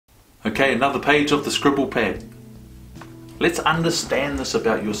Okay, another page of the scribble pad. Let's understand this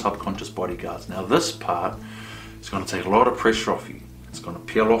about your subconscious bodyguards. Now this part is going to take a lot of pressure off you. It's going to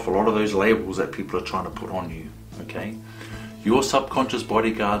peel off a lot of those labels that people are trying to put on you. Okay? Your subconscious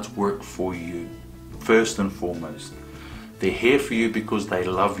bodyguards work for you, first and foremost. They're here for you because they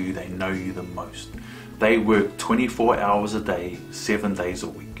love you, they know you the most. They work 24 hours a day, 7 days a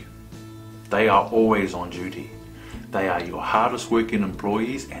week. They are always on duty. They are your hardest working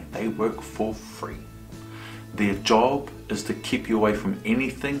employees and they work for free. Their job is to keep you away from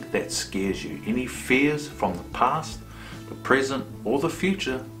anything that scares you. Any fears from the past, the present or the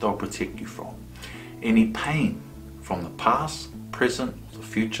future, they'll protect you from. Any pain from the past, present or the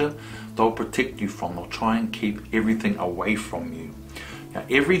future, they'll protect you from. They'll try and keep everything away from you. Now,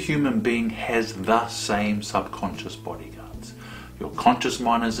 every human being has the same subconscious bodyguards. Your conscious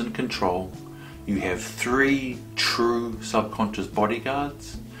mind is in control. You have 3 true subconscious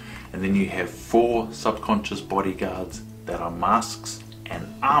bodyguards, and then you have 4 subconscious bodyguards that are masks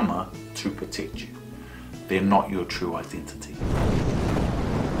and armor to protect you. They're not your true identity.